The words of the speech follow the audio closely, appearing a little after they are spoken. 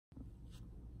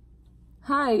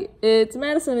Hi, it's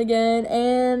Madison again,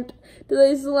 and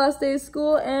today's the last day of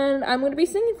school, and I'm going to be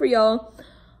singing for y'all.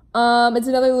 It's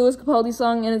another Louis Capaldi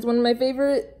song, and it's one of my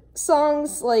favorite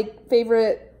songs, I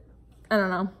don't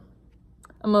know,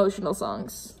 emotional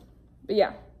songs. But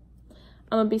yeah,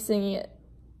 I'm going to be singing it.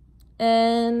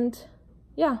 And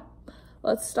yeah,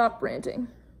 let's stop ranting.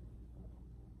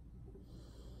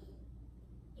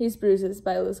 Here's Bruises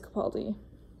by Louis Capaldi.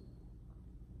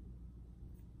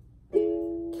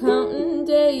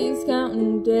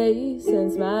 Counting days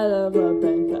since my love up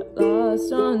and got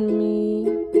lost on me.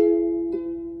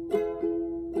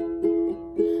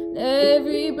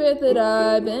 Every breath that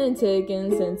I've been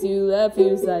taking since you left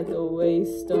feels like a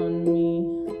waste on me.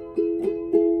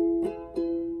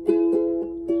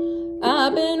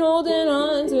 I've been holding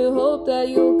on to hope that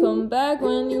you'll come back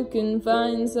when you can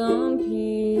find some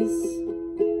peace.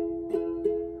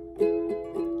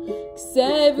 'Cause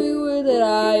every word that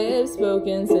I have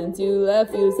spoken since you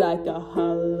left feels like a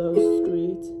hollow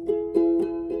street.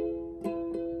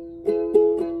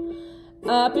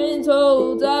 I've been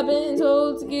told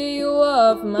to get you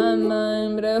off my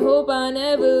mind, but I hope I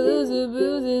never lose the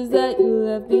bruises that you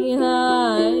left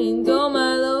behind. Oh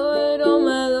my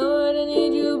Lord, I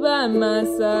need you by my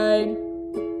side.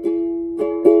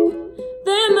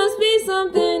 There must be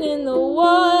something in the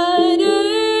water,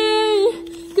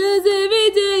 'cause every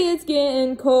day it's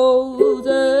getting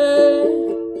colder.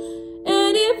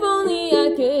 And if only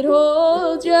I could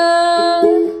hold ya,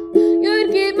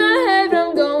 you'd keep my head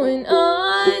from going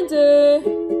under.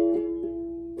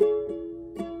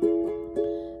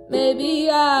 Maybe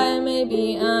I'm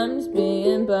just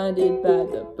being blinded by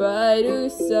the brighter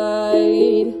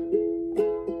side.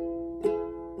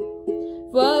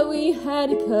 What we had,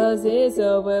 'cause it's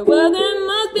over. Well, there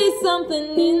must be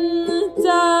something in the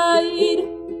tide.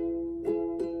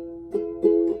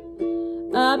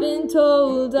 I've been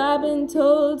told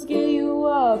to get you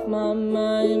off my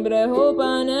mind, but I hope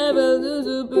I never lose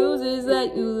the bruises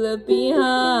that you left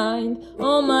behind.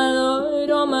 Oh my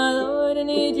Lord, I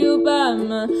need you by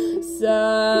my side.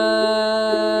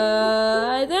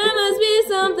 There must be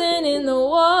something in the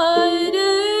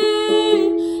water,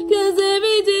 'cause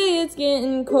every day it's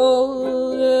getting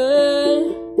colder.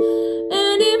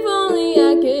 And if only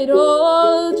I could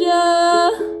hold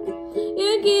ya,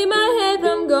 you'd keep my head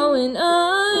from going under.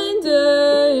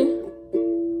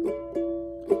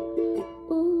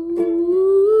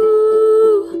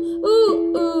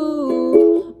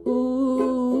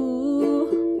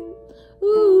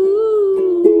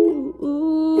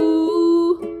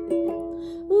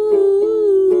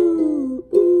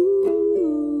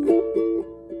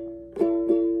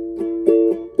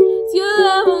 Your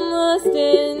love I'm lost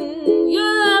in,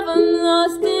 your love I'm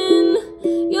lost in,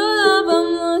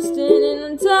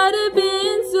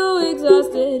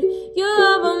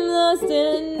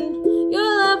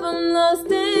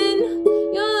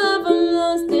 your love I'm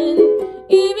lost in.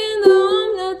 Even though I'm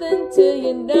nothing to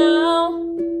you now,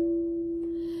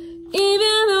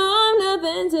 even though I'm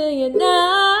nothing to you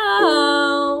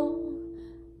now,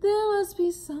 there must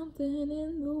be something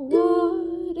in the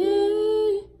water,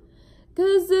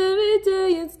 'cause every day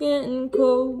it's getting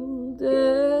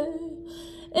colder.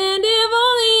 And if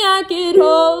only I could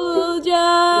hold